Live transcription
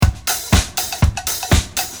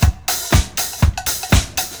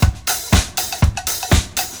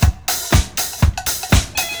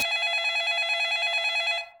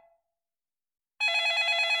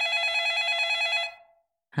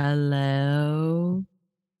Hello.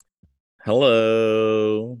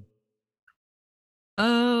 Hello.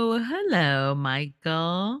 Oh, hello,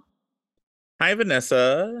 Michael. Hi,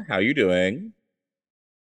 Vanessa. How you doing?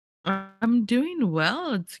 I'm doing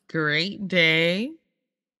well. It's a great day.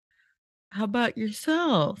 How about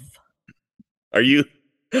yourself? Are you?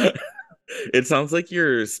 It sounds like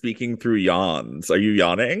you're speaking through yawns. Are you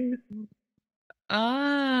yawning?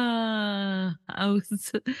 I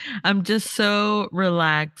was, I'm just so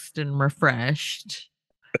relaxed and refreshed.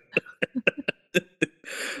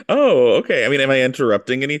 Oh, okay. I mean, am I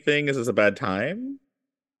interrupting anything? Is this a bad time?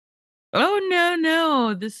 Oh, no,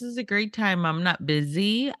 no. This is a great time. I'm not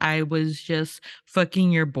busy. I was just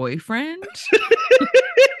fucking your boyfriend.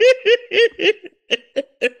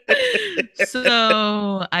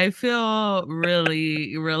 So I feel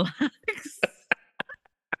really relaxed.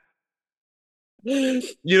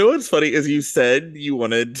 You know what's funny is you said you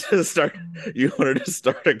wanted to start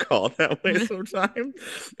a call that way sometime.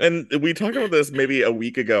 And we talked about this maybe a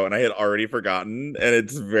week ago and I had already forgotten and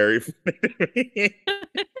it's very funny to me.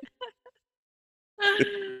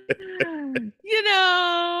 You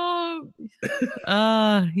know,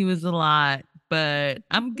 he was a lot, but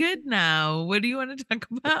I'm good now. What do you want to talk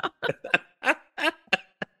about?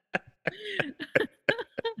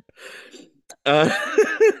 Uh,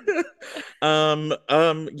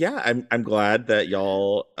 yeah, I'm glad that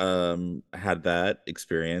y'all had that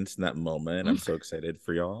experience in that moment. I'm so excited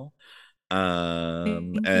for y'all.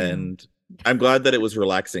 Thank you. And I'm glad that it was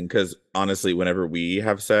relaxing because honestly, whenever we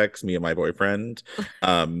have sex, me and my boyfriend,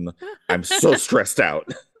 um, I'm so stressed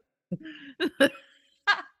out.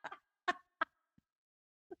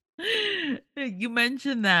 You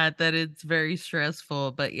mentioned that it's very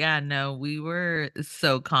stressful, but yeah, no, we were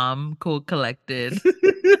so calm, cool, collected.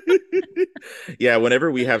 Yeah,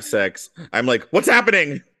 whenever we have sex, I'm like, what's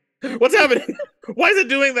happening? What's happening? Why is it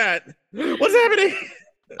doing that? What's happening?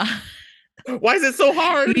 Why is it so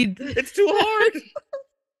hard? he It's too hard.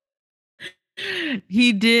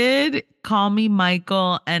 he did call me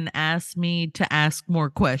Michael and ask me to ask more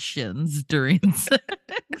questions during sex.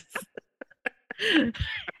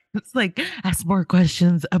 It's like ask more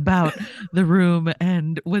questions about the room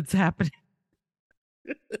and what's happening.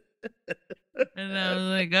 And I was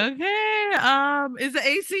like, okay, is the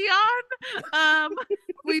AC on?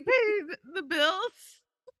 We paid the bills.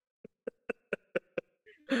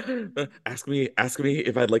 Ask me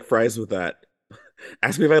if I'd like fries with that.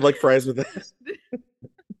 Ask me if I'd like fries with that.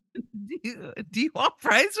 Do you want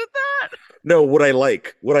fries with that? No, would I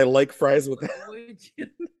like? Would I like fries with Would you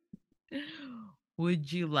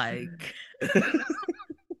would you like? that?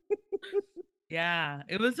 Yeah,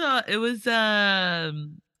 it was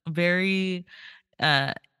very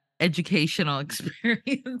uh educational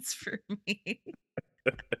experience for me.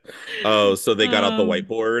 Oh, so they got out the Um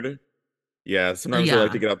whiteboard. Yeah, sometimes they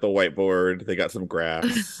like to yeah. get out the whiteboard. They got some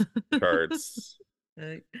graphs, charts.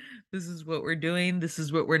 Like, this is what we're doing, this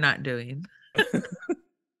is what we're not doing.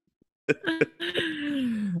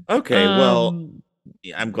 Okay, well, um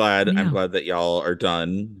yeah, I'm yeah. glad that y'all are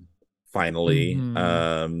done finally.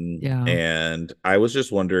 Mhm. Yeah. And I was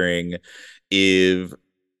just wondering if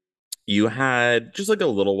you had just like a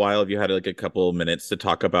little while, if you had like a couple of minutes to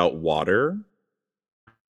talk about water.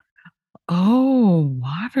 Oh,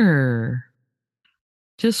 water.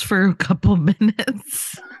 Just for a couple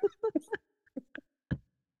minutes.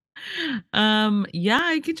 Yeah,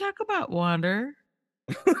 I can talk about water.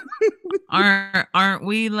 Aren't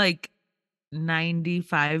we like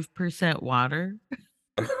 95% water?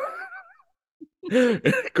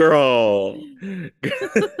 Girl.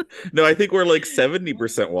 No, I think we're like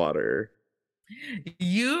 70% water.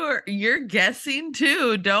 You're guessing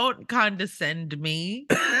too. Don't condescend me.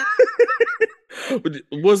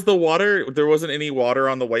 Was the water, there wasn't any water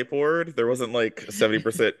on the whiteboard? There wasn't like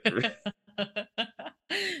 70%.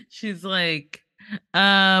 She's like,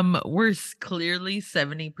 we're clearly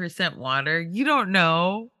 70% water. You don't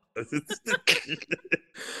know.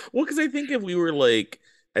 Well, because I think if we were like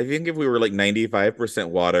 95%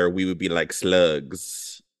 water, we would be like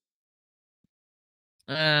slugs.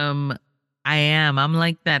 Um, I am. I'm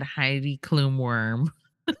like that Heidi Klum worm.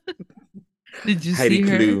 Did you see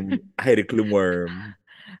her? Heidi Klum worm.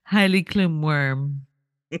 Heidi Klum worm.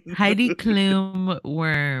 Heidi Klum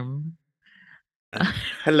worm.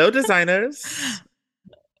 Hello, designers.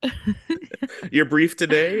 Your brief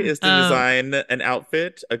today is to um, design an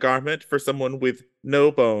outfit, a garment for someone with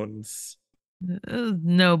no bones.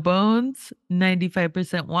 no bones,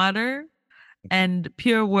 95% water, and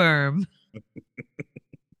pure worm.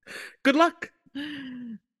 Good luck.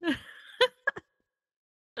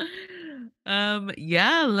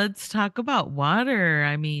 Yeah, let's talk about water.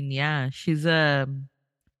 I mean, yeah, she's a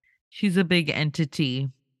big entity.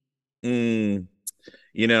 Mm,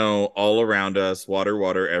 all around us, water,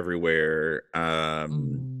 water everywhere,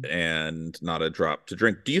 Mm. and not a drop to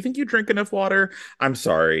drink. Do you think you drink enough water? I'm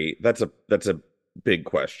sorry. That's a big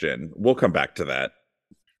question. We'll come back to that.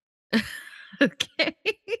 Okay.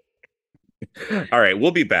 All right,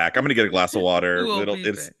 we'll be back. I'm gonna get a glass of water. We'll It'll be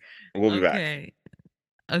it's back. We'll be back. Okay.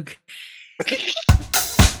 Okay.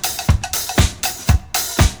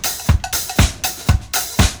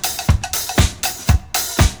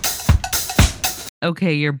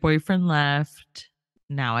 Okay, your boyfriend left.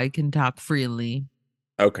 Now I can talk freely.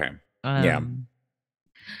 Okay. Yeah. Um,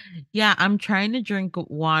 yeah, I'm trying to drink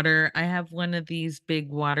water. I have one of these big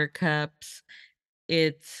water cups.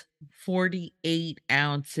 It's 48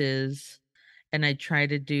 ounces, and I try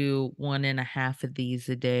to do 1.5 of these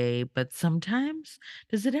a day. But sometimes,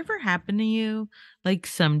 does it ever happen to you? Like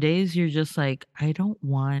some days you're just like, I don't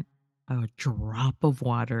want a drop of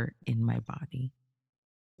water in my body.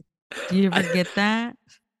 Do you ever I, get that?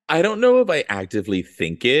 I don't know if I actively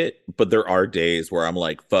think it, but there are days where I'm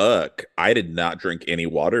like, fuck, I did not drink any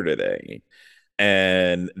water today.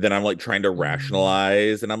 And then I'm like trying to Mm.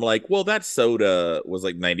 rationalize, and I'm like, well, that soda was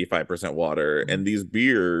like 95% water, and Mm. these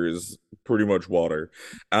beers pretty much water.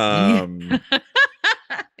 Yeah. Um,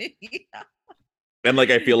 Yeah. and like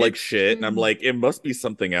I feel like It's shit, and I'm true. like, it must be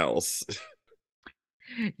something else.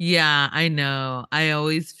 Yeah, I know. I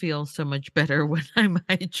always feel so much better when I'm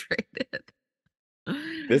hydrated.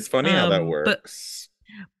 It's funny how that But works.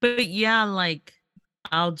 yeah, like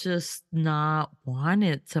I'll just not want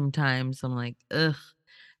it sometimes. I'm like, ugh.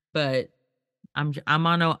 But I'm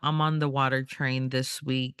on the water train this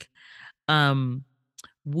week. Um,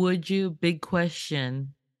 would you big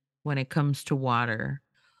question when it comes to water,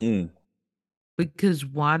 Mm, because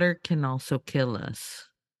water can also kill us.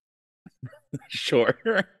 sure.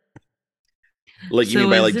 Like you mean So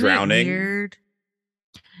by like isn't it drowning? weird?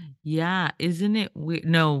 Yeah, isn't it weird?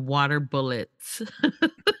 No, water bullets.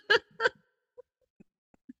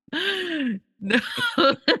 No.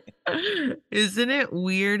 Isn't it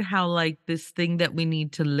weird how, like, this thing that we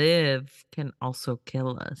need to live can also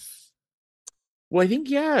kill us? Well, I think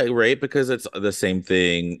yeah, right, because it's the same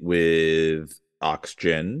thing with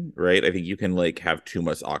oxygen, right? I think you can like have too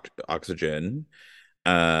much oxygen.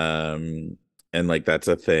 Um and like that's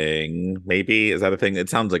a thing. Maybe is that a thing? It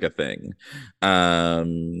sounds like a thing.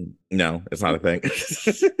 No, it's not a thing.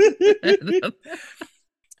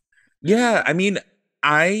 Yeah, I mean,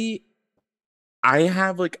 I I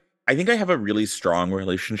have like I think I have a really strong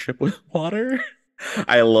relationship with water.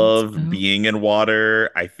 I love Oh, being in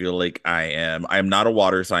water. I feel like I'm not a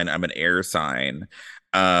water sign, I'm an air sign.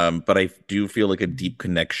 But I do feel like a mm. deep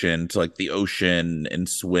connection to like the ocean and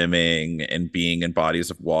swimming and being in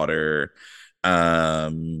bodies of water.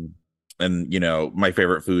 Um, and my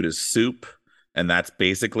favorite food is soup, and that's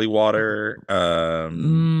basically water.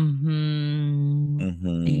 Mhm.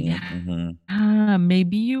 Mhm, Yeah, mhm.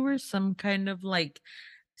 maybe you were some kind of, like,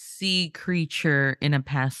 sea creature in a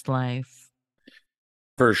past life.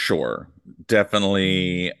 For sure.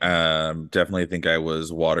 Mm, Definitely think I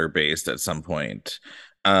was water based at some point.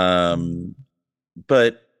 Um, mm.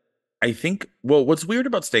 but I think what's weird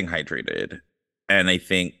about staying hydrated, and I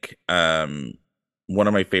think one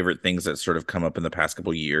of my favorite things that's sort of come up in the past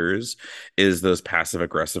couple years is those passive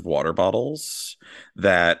aggressive water bottles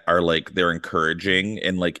that are like they're encouraging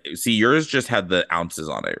and like see yours just had the ounces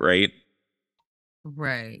on it, right?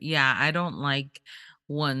 Right, yeah, I don't like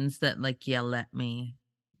ones that, like, yell at me.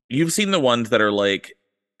 You've seen the ones that are like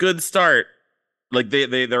good start. Like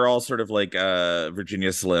they're all sort of like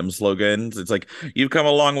Virginia Slim slogans. It's like you've come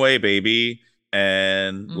a long way, baby,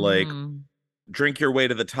 and like Mhm. drink your way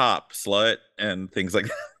to the top, slut, and things like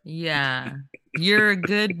Yeah. "You're a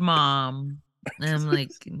good mom." And I'm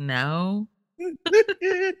like, "No."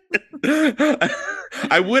 that.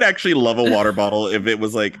 I would actually love a water bottle if it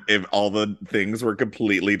was like if all the things were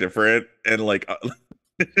completely different and like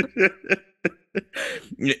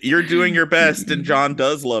you're doing your best and John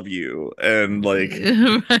does love you and like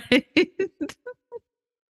Right?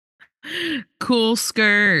 Cool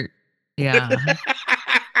skirt. Yeah.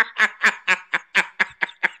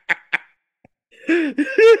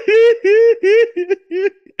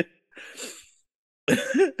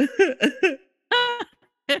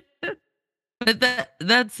 But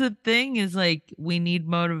that's the thing is, like, we need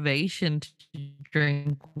motivation to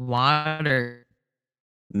drink water.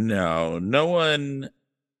 No, no one.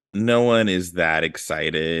 no one is that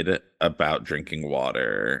excited about drinking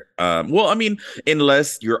water. Well, I mean,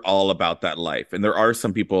 unless you're all about that life. And there are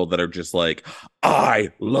some people that are just like,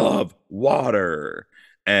 I love water.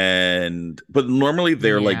 And but normally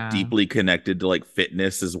they're like Yeah. deeply connected to like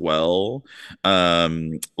fitness as well.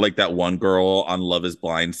 Like that one girl on Love is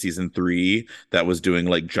Blind season 3 that was doing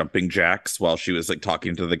like jumping jacks while she was like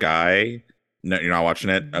talking to the guy. No, you're not watching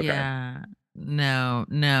it? Okay. Yeah. No,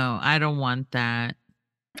 no, I don't want that.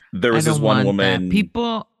 There I was this don't one want that. woman,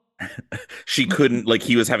 People she couldn't, like,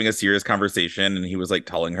 he was having a serious conversation and he was like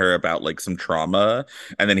telling her about like some trauma,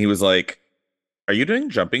 and then he was like, are you doing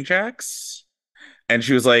jumping jacks? And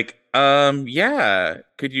she was like, yeah,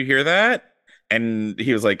 could you hear that? And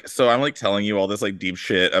he was like, so I'm like telling you all this like deep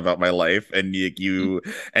shit about my life, and you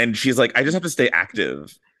and she's like, I just have to stay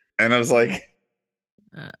active. And I was like,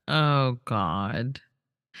 oh god.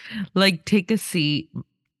 Like take a seat.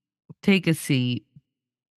 Take a seat.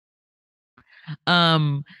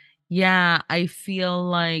 Um yeah, I feel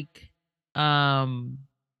like um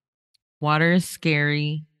water is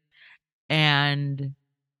scary and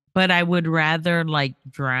but I would rather like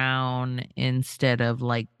drown instead of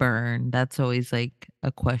like burn. That's always like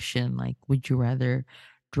a question. Like, would you rather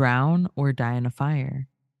drown or die in a fire?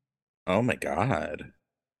 oh my God.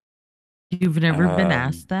 You've never been Um,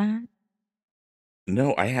 asked that?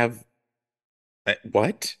 no, I have.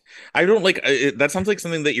 What? I don't like that sounds like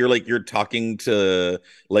something that you're talking to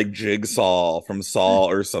like Jigsaw from Saw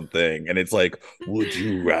or something, and it's like, would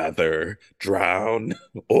you rather drown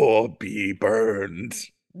or be burned?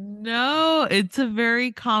 No, it's a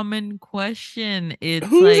very common question.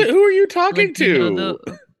 It's like Who are you talking you know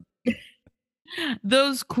to?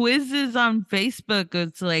 those quizzes on Facebook.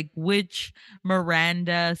 It's like which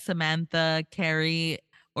Miranda, Samantha, Carrie,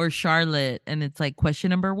 or Charlotte, and it's like question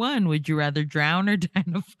number one: would you rather drown or die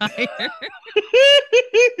in a fire?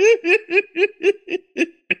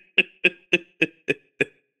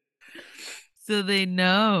 So they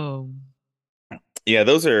know. Yeah,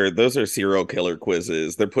 those are serial killer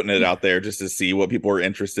quizzes. They're putting it out there just to see what people are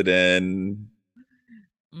interested in.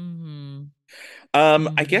 Mhm.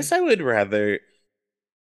 I guess Mhm. I would rather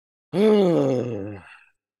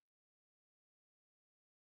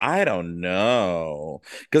I don't know.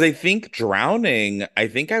 Because I think drowning, I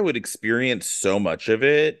think I would experience so much of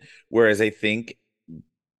it. Whereas I think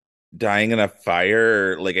dying in a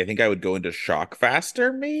fire, like, I think I would go into shock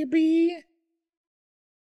faster, maybe.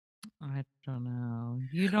 I don't know.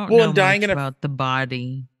 You don't Well, know and dying much in a, about the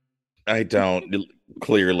body. I don't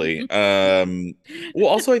clearly. Well,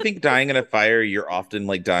 also, I think dying in a fire, you're often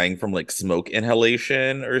like dying from like smoke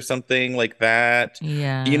inhalation or something like that.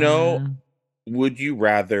 You know, Yeah. would you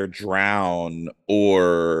rather drown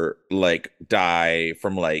or like die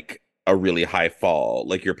from like a really high fall,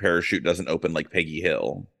 like your parachute doesn't open like Peggy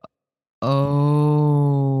Hill?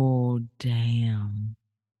 Oh, damn.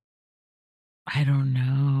 I don't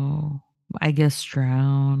know. I guess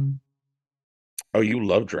drown. Oh, you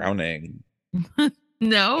love drowning.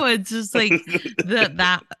 No, it's just like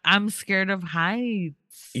that I'm scared of heights.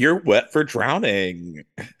 You're wet for drowning.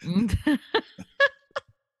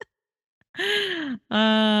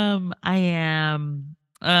 I am.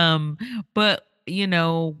 But you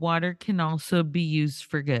know, water can also be used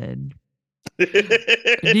for good.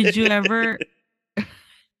 Did you ever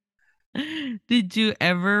did you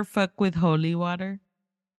ever fuck with holy water?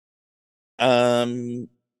 Um,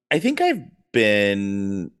 I think I've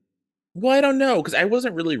been, well, I don't know, because I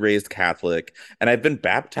wasn't really raised Catholic and I've been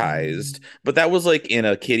baptized, Mm. but that was like in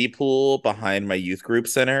a kiddie pool behind my youth group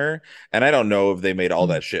center. And I don't know if they made all Mm.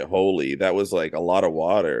 that shit holy. That was like a lot of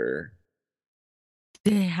water.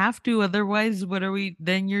 They have to, otherwise what are we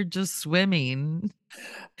then you're just swimming.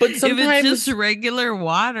 But If it's just sometimes, regular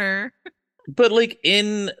water. but like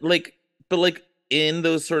in like, but like in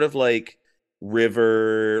those sort of like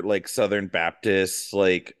river, like Southern Baptist,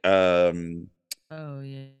 like, Oh where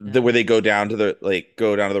yeah. they go down to the like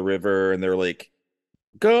go down to the river and they're like,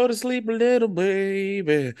 go to sleep, little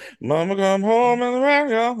baby. Mama come home and the rock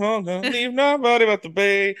come home. Don't leave nobody but the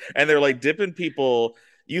baby. And they're like dipping people.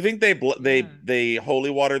 You think Yeah. they holy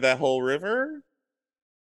water that whole river?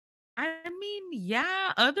 I mean,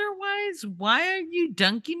 yeah, otherwise why are you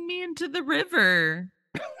dunking me into the river?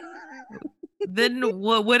 Then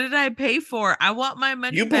what did I pay for? I want my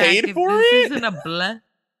money You back paid if for this isn't it? a bless.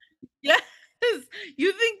 Yes.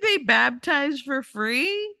 You think they baptize for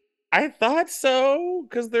free? I thought so,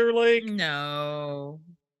 because they're like, No.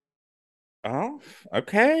 oh,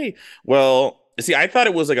 okay. Well, see, I thought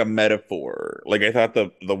it was like a metaphor. Like I thought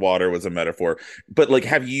the water was a metaphor. But like,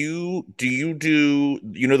 do you do,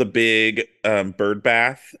 you know, the big bird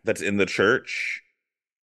bath that's in the church?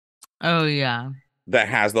 Oh, yeah. that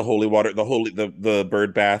has the holy water, the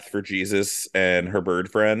bird bath for Jesus and her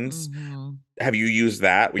bird friends. Mhm. Have you used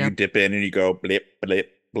that where you Yep. dip in and you go blip,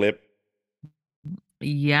 blip, blip?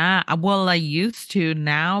 Yeah, well, I used to.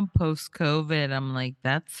 Now, post-COVID, I'm like,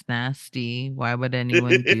 "That's nasty. Why would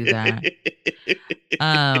anyone do that?"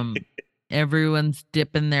 Um, Everyone's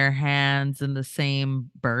dipping their hands in the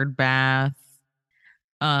same bird bath.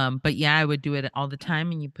 But yeah, I would do it all the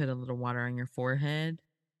time, and you put a little water on your forehead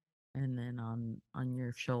and then on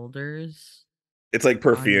your shoulders, It's like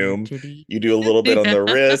on your perfume. titty. You do a little bit on Yeah. the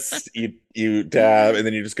wrist, you dab, and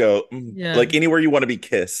then you just go Yeah, like anywhere you want to be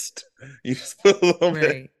kissed. You just put a little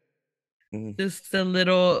bit. right. Mm. Just a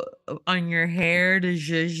little on your hair to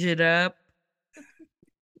zhuzh it up.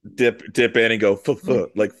 Dip in and go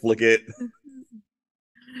like flick it.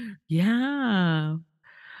 Yeah.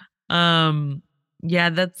 Um, yeah,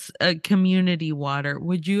 that's a community water.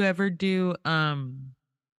 Would you ever do,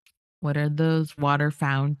 what are those water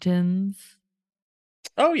fountains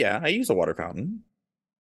Oh yeah, I use a water fountain.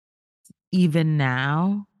 even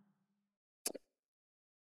now?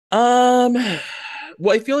 Um,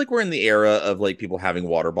 well, I feel like we're in the era of like people having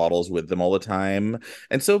water bottles with them all the time.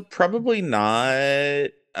 And so probably not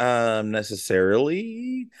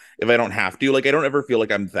necessarily if I don't have to. Like I don't ever feel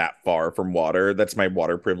like I'm that far from water. That's my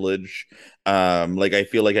water privilege. Like I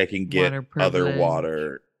feel like I can get Water other privilege.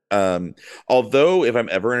 water. Although if I'm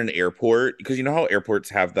ever in an airport, because you know how airports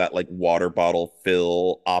have that like water bottle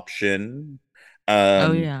fill option.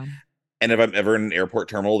 Oh, Um, yeah. and if I'm ever in an airport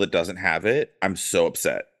terminal that doesn't have it, I'm so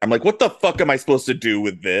upset. I'm like, what the fuck am I supposed to do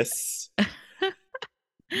with this?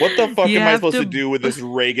 What the fuck You am I have supposed to to do with this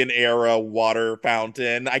Reagan era water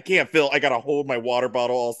fountain? I can't fill, I gotta hold my water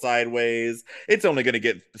bottle all sideways. It's only gonna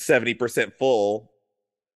get 70% full.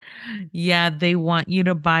 yeah, they want you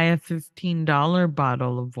to buy a $15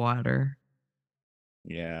 bottle of water.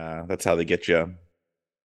 Yeah, that's how they get you.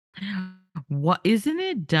 What isn't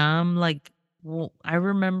it dumb? Like, well, I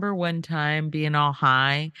remember one time being all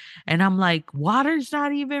high and I'm like, water's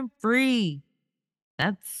not even free.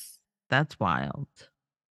 That's wild.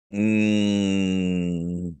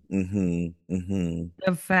 Mm-hmm.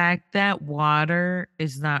 The fact that water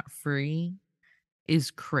is not free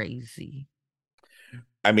is crazy.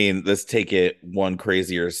 I mean, let's take it one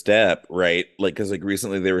crazier step, right? Like, because like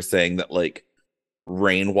recently they were saying that like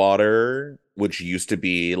rainwater, which used to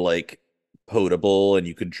be like potable and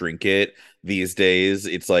you could drink it, these days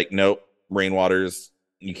it's like, nope, rainwater's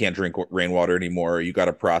you can't drink rainwater anymore. You got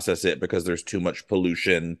to process it because there's too much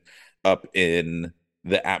pollution up in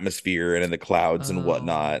the atmosphere and in the clouds and Oh,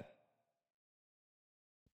 whatnot.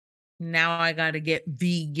 now I got to get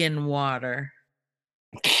vegan water.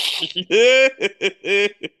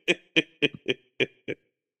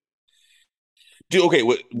 Okay,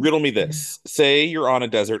 riddle me this. Say you're on a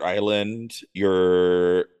desert island,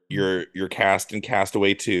 you're cast in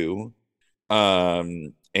Castaway 2,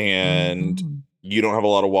 and Mhm. you don't have a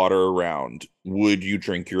lot of water around. Would you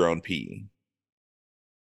drink your own pee?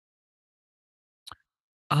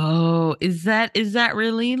 Oh, is that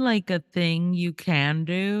really like a thing you can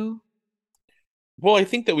do? Well, I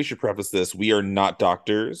think that we should preface this. We are not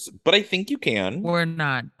doctors, but I think you can. Or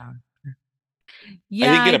not? I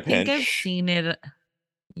Yeah, think in I a think I've pinch. seen it.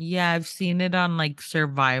 Yeah, I've seen it on like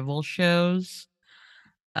survival shows.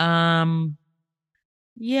 Um,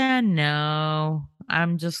 yeah, no.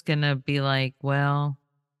 I'm just gonna be like, well,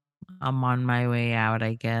 I'm on my way out,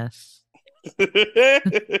 I guess.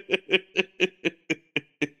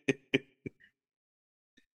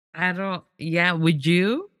 I don't, yeah, would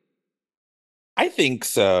you? I think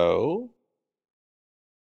so.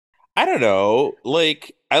 I don't know.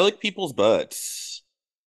 Like, I like people's butts.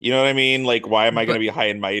 You know what I mean? Like, why am I going to But be high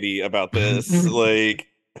and mighty about this? Like,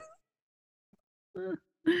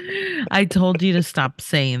 I told you to stop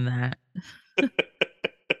saying that.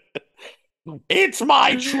 it's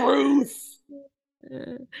my truth.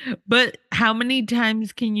 But how many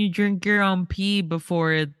times can you drink your own pee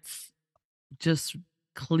before it's just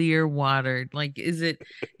clear water? Like, is it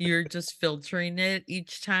you're just filtering it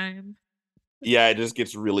each time? Yeah, it just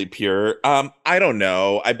gets really pure. I don't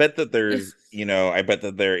know. I bet that there's, I bet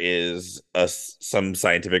that there is some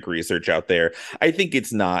scientific research out there. I think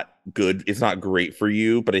it's not good. It's not great for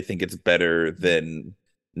you, but I think it's better than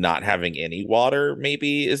not having any water,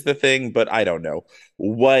 maybe is the thing, but I don't know.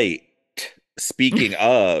 Wait, speaking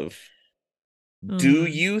of, do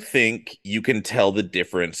Mhm. you think you can tell the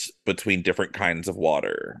difference between different kinds of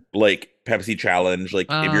water? Like Pepsi Challenge, like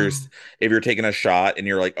Oh, if you're taking a shot and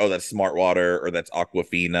you're like, "Oh, that's Smart Water," or that's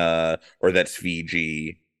Aquafina, or that's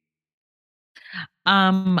Fiji.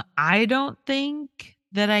 I don't think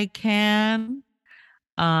that I can.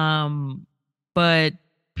 Um, but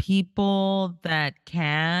people that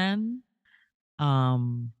can,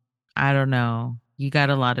 um, I don't know. You got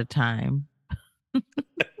a lot of time.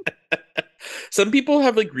 Some people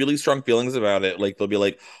have like really strong feelings about it. Like they'll be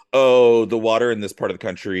like, "Oh, the water in this part of the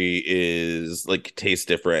country is like tastes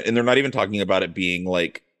different." And they're not even talking about it being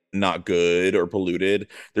like not good or polluted.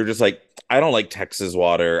 They're just like, "I don't like Texas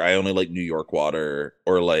water. I only like New York water."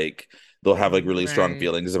 Or like they'll have like really strong Right.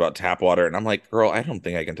 feelings about tap water. And I'm like, "Girl, I don't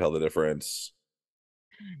think I can tell the difference."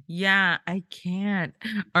 Yeah, I can't.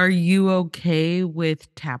 Are you okay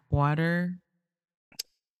with tap water?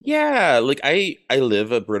 Yeah, like I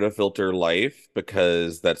live a Brita filter life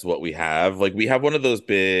because that's what we have. Like we have one of those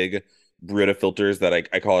big Brita filters that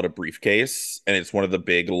I call it a briefcase, and it's one of the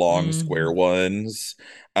big long square Mm, ones.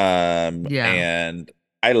 yeah. And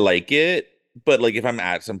I like it, but like if I'm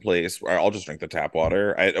at some place, I'll just drink the tap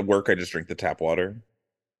water. At work, I just drink the tap water.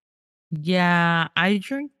 Yeah, I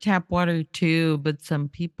drink tap water too, but some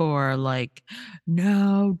people are like,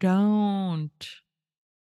 no, don't.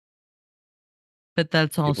 But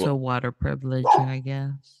that's also People, water privilege, I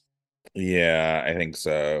guess. yeah, I think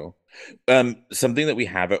so. Something that we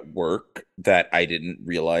have at work that I didn't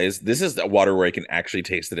realize, this is the water where I can actually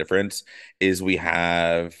taste the difference, is we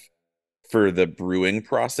have for the brewing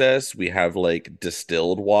process, we have like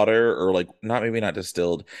distilled water or like not maybe not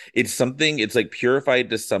distilled. It's something, it's like purified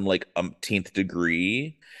to some like umpteenth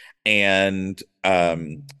degree. And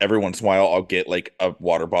Mm. every once in a while I'll get like a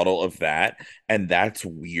water bottle of that. And that's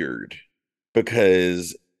weird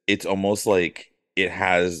because it's almost like it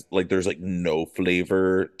has like there's like no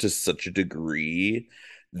flavor to such a degree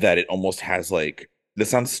that it almost has like this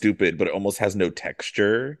sounds stupid, but it almost has no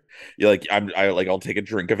texture. You're like I like I'll take a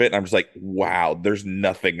drink of it and I'm just like, wow, there's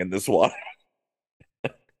nothing in this water.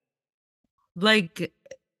 Like,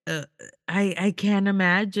 uh, I can't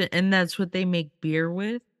imagine, and that's what they make beer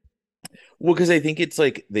with? Well, because I think it's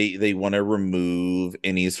like they want to remove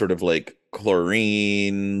any sort of like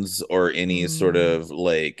chlorines or any sort Mm, of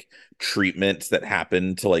like treatments that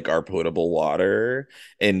happen to like our potable water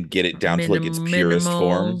and get it down to like its purest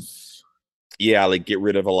form. minimals. Yeah, like get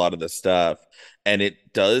rid of a lot of the stuff. And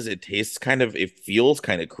it tastes kind of, it feels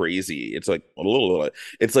kind of crazy. It's like,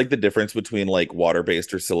 it's like the difference between like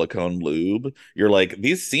water-based or silicone lube. You're like,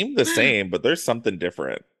 these seem the same, but there's something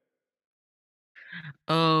different.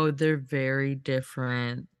 Oh, they're very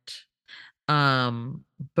different. Um,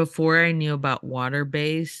 Before I knew about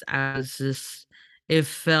water-based, I was just it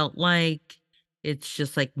felt like it's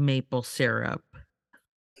just like maple syrup,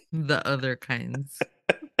 the other kinds.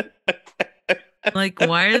 Like,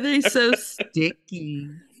 why are they so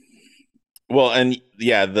sticky? Well, and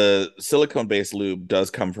yeah, the silicone-based lube does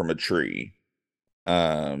come from a tree.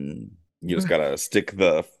 You just gotta stick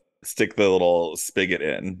the little spigot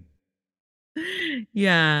in.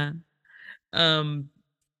 Yeah, um,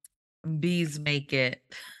 bees make it.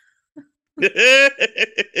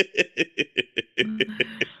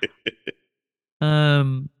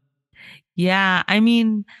 Um, yeah, I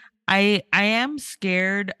mean, I am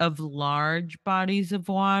scared of large bodies of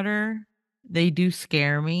water. They do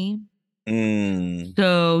scare me. Mm,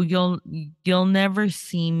 So you'll never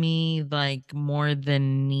see me like more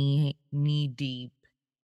than knee deep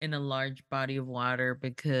in a large body of water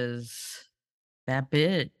because that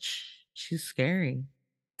bitch, she's scary.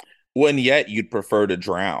 when yet you'd prefer to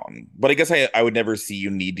drown. But I guess I would never see you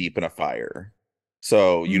knee deep in a fire.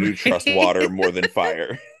 So you do trust water more than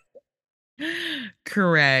fire.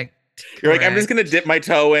 Correct, You're like, I'm just gonna correct. dip my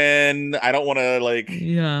toe in. I don't want to like.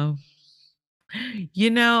 Yeah. You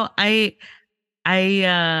know,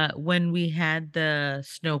 when we had the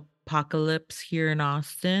snow apocalypse here in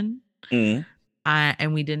Austin, Mm.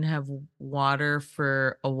 and we didn't have water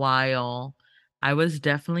for a while, I was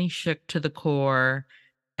definitely shook to the core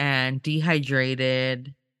and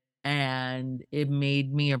dehydrated, and it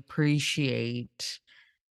made me appreciate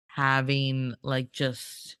having like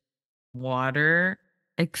just water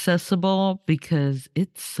accessible because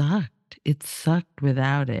it sucked. It sucked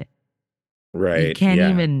without it. You Right. can't Yeah.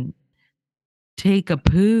 even take a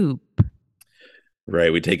poop.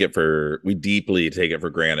 Right. We deeply take it for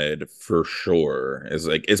granted for sure. It's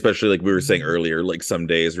like, especially like we were saying Mhm. earlier, like some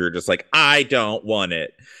days we were just like, I don't want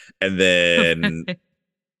it. And then,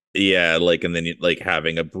 yeah, like, and then you like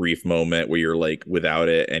having a brief moment where you're like without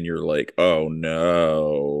it and you're like, oh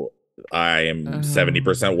no, I am Oh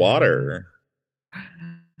 70% no. water.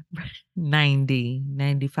 90,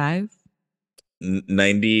 95.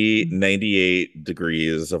 90, 98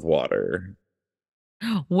 degrees of water.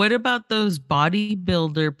 What about those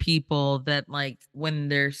bodybuilder people that like when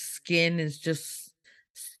their skin is just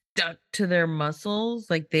stuck to their muscles.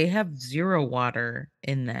 Like they have zero water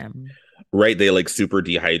in them. Right? They like super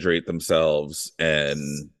dehydrate themselves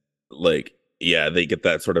and like yeah, they get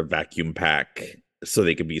that sort of vacuum pack so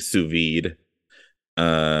they can be sous vide.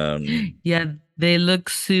 Um Yeah, they look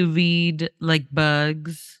sous vide like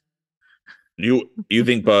bugs. you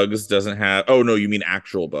think bugs doesn't have oh no, you mean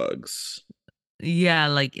actual bugs. Yeah,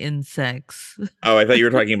 like insects. Oh, I thought you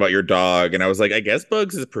were talking about your dog, and I was like, I guess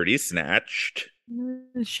Bugs is pretty snatched.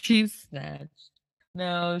 She's snatched.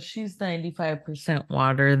 No, she's 95%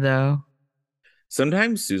 water though.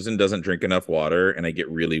 Sometimes Susan doesn't drink enough water, and I get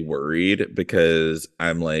really worried because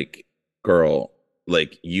I'm like, girl,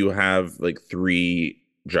 like you have like three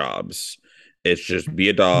jobs. It's just be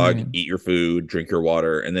a dog, Right. eat your food, drink your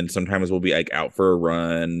water, and then sometimes we'll be like out for a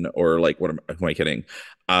run or like who am I kidding?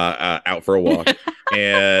 Out for a walk.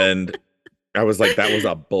 And I was like, that was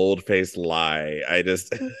a bold-faced lie. I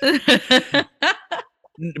just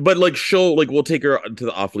but like she'll like we'll take her to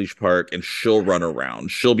the off-leash park and she'll run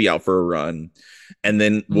around. She'll be out for a run. And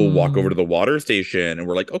then we'll walk over to Mm. the water station and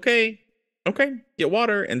we're like, okay, okay, get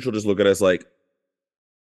water. And she'll just look at us like,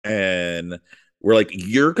 and we're like,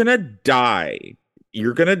 you're gonna die.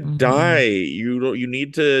 You're gonna die. Mhm. You don't you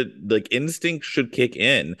need to like instinct should kick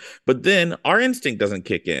in. But then our instinct doesn't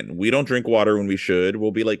kick in. We don't drink water when we should.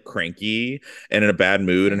 We'll be like cranky and in a bad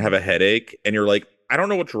mood and have a headache. And you're like, I don't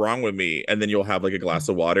know what's wrong with me. And then you'll have like a glass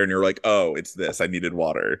of water and you're like, oh, it's this. I needed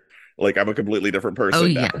water. Like I'm a completely different Oh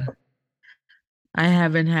person now. yeah. I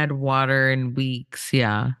haven't had water in weeks,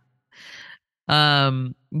 yeah.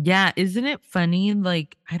 Yeah, isn't it funny?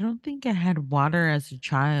 Like, I don't think I had water as a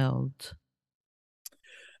child.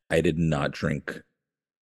 I did not drink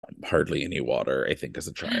hardly any water, I think, as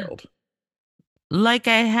a child. Like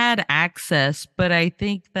I had access, but I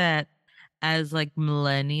think that as like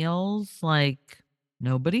millennials, like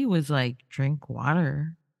nobody was like drink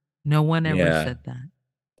water. No one ever Yeah. said that.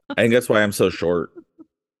 I think that's why I'm so short.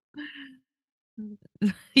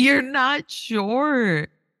 You're not short.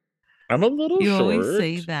 I'm a little You always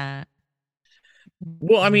say short. that.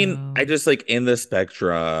 Well, I mean, I No. just like in the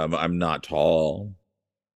spectrum, I'm not tall.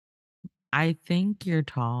 I think you're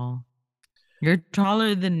tall. You're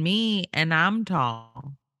taller than me, and I'm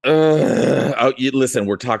tall. Oh, listen,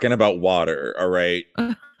 we're talking about water, all right?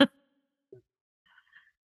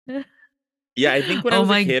 Yeah, I think when I Oh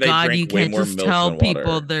was a my kid, I God, drank you way can't more just milk tell than people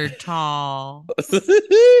water. they're tall.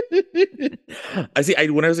 I see. I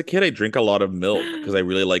when I was a kid, I drink a lot of milk because I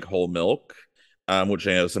really like whole milk, which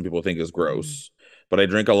I know some people think is Mm, gross. But I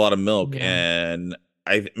drink a lot of milk, yeah. and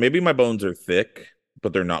I maybe my bones are thick,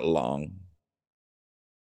 but they're not long.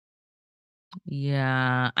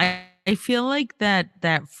 Yeah. I feel like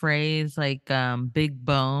that phrase like big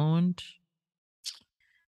boned,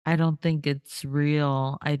 I don't think it's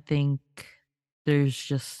real. I think there's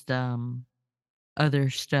just other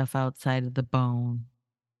stuff outside of the bone.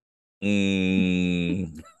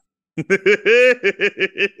 Mm.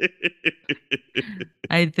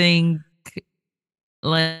 I think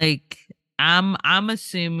like I'm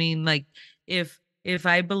assuming like if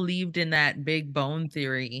I believed in that big bone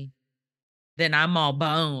theory, then I'm all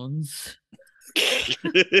bones.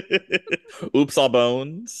 Oops, all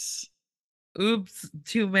bones. Oops,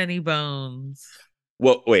 too many bones.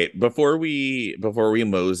 Well, wait, before we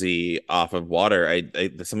mosey off of water,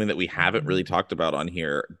 something that we haven't really Mhm. talked about on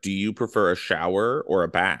here. Do you prefer a shower or a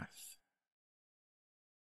bath?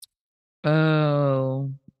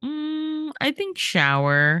 Oh, I think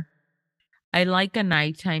shower. I like a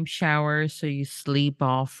nighttime shower so you sleep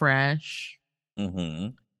all fresh.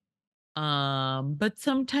 Mm-hmm. But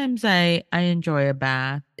sometimes I enjoy a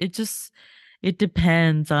bath. It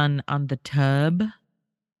depends on the tub.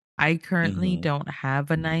 I currently Mm-hmm. don't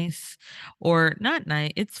have a nice or not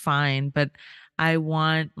nice, it's fine, but I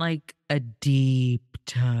want like a deep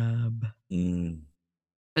tub. Mm.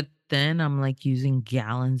 But then I'm like using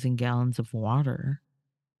gallons and gallons of water.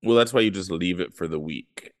 Well, that's why you just leave it for the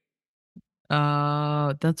week.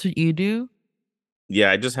 That's what you do? Yeah,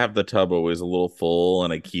 I just have the tub always a little full,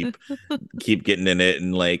 and I keep getting in it,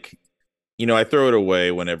 and like I throw it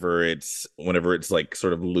away whenever it's like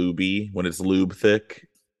sort of lubey, when it's lube thick.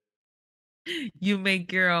 You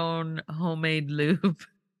make your own homemade lube.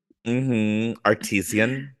 Mm-hmm.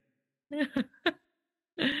 Artesian.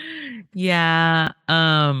 Yeah,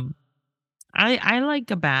 I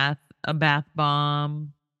like a bath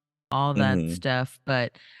bomb, all that Mm-hmm. stuff,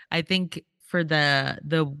 but I think for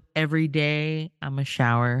the everyday, I'm a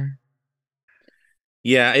shower.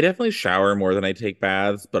 Yeah, I definitely shower more than I take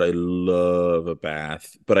baths, but I love a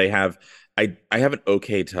bath. But I have an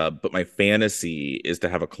okay tub, but my fantasy is to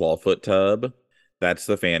have a clawfoot tub That's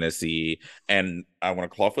the fantasy. And I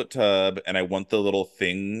want a clawfoot tub, and I want the little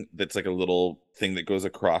thing that's like a little thing that goes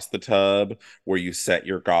across the tub where you set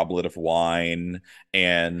your goblet of wine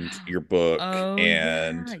and your book. Oh,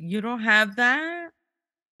 And yeah. You don't have that?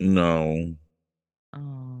 no.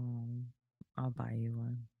 Oh, I'll buy you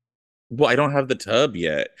one. Well, I don't have the tub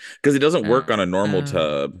yet because it doesn't work on a normal Oh.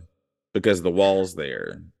 tub because the wall's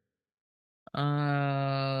there.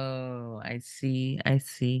 Oh, I see. I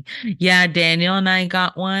see. Yeah, Daniel and I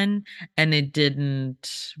got one and it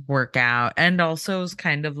didn't work out. And also it was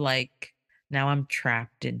kind of like now I'm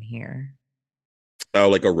trapped in here. Oh,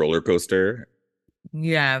 like a roller coaster.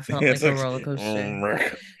 Yeah, it felt It's like a like roller coaster.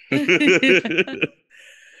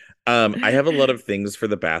 I have a lot of things for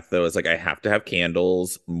the bath though. It's like I have to have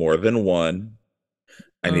candles, more than one.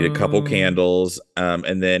 I need a couple Oh. candles.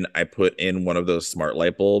 And then I put in one of those smart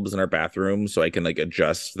light bulbs in our bathroom so I can like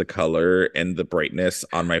adjust the color and the brightness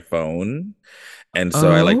on my phone. And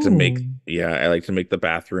so I like to Oh. make, yeah, I like to make the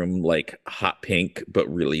bathroom like hot pink but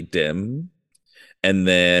really dim. And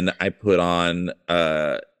then I put on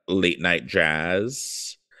late night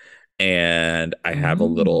jazz, and I have a Ooh.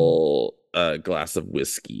 little glass of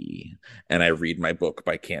whiskey, and I read my book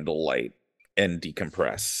by candlelight and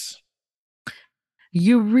decompress.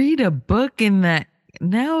 You read a book in that.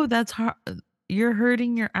 No, that's hard. You're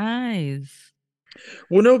hurting your eyes.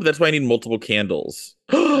 Well, no, but that's why I need multiple candles.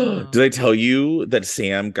 Oh. Did I tell you that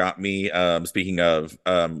Sam got me, speaking of,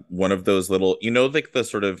 one of those little, like the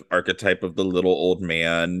sort of archetype of the little old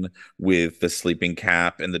man with the sleeping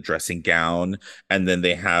cap and the dressing gown, and then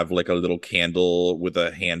they have like a little candle with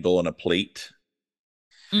a handle and a plate.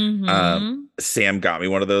 Mm-hmm. Sam got me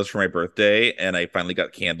one of those for my birthday, and I finally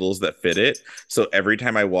got candles that fit it. So every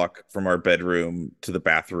time I walk from our bedroom to the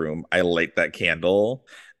bathroom, I light that candle.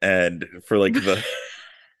 And for like the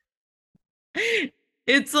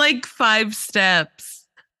It's like 5 steps.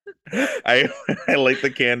 I I light the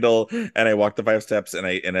candle and I walk the 5 steps, and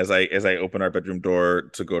as I open our bedroom door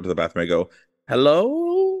to go to the bathroom, I go,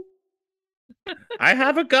 "Hello, I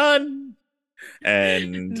have a gun."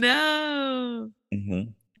 And No.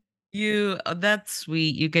 mhm. That's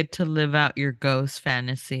sweet. You get to live out your ghost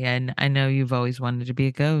fantasy. And I know you've always wanted to be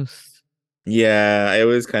a ghost. Yeah, I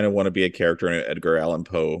always kind of want to be a character in an Edgar Allan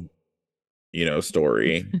Poe,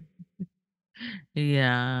 story.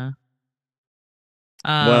 Yeah.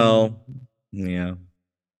 Well, Um, yeah.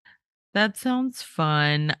 that sounds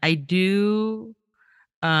fun. I do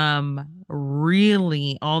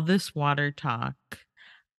really all this water talk.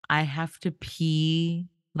 I have to pee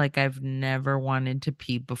like I've never wanted to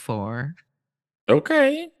pee before.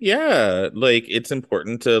 Okay. Yeah, like it's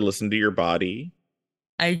important to listen to your body.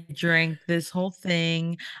 I drank this whole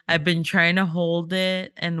thing. I've been trying to hold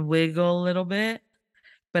it and wiggle a little bit,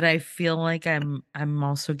 but I feel like I'm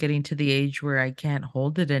also getting to the age where I can't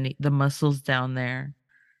hold it any the muscles down there.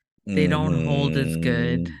 They don't hold as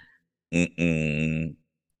good. Mm-hmm. Mm-mm.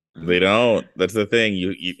 They don't. That's the thing.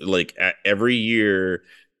 You like every year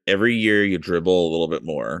you dribble a little bit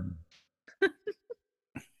more.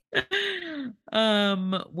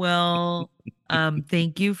 Well,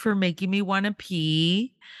 thank you for making me want to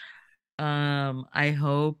pee. I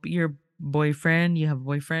hope your boyfriend, you have a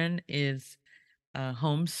boyfriend, is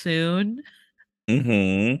home soon. I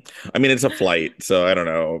mean, it's a flight, so I don't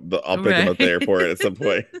know. I'll pick him Right. up at the airport at some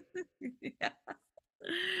point. Yeah.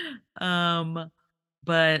 Um,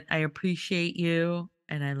 but I appreciate you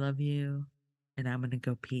and I love you and I'm gonna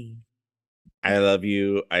go pee. I love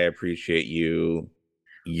you. I appreciate you.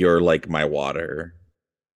 You're like my water.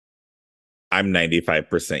 I'm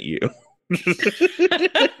 95% you.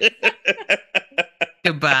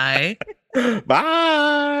 Goodbye.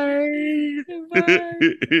 Bye. Goodbye.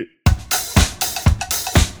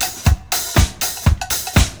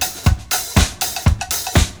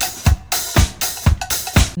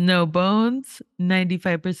 No bones,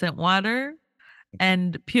 95% water,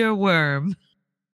 and pure worm.